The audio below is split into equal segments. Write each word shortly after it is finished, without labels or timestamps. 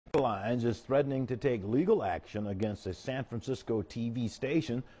Airlines is threatening to take legal action against a San Francisco TV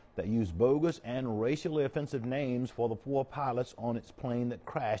station that used bogus and racially offensive names for the 4 pilots on its plane that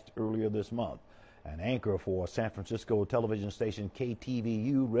crashed earlier this month. An anchor for San Francisco television station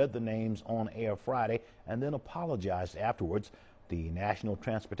KTVU read the names on air Friday and then apologized afterwards. The National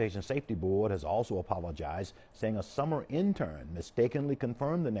Transportation Safety Board has also apologized, saying a summer intern mistakenly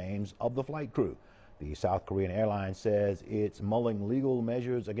confirmed the names of the flight crew. The South Korean airline says it's mulling legal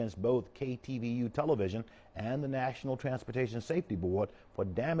measures against both KTVU Television and the National Transportation Safety Board for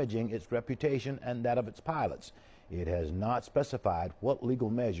damaging its reputation and that of its pilots. It has not specified what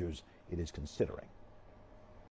legal measures it is considering.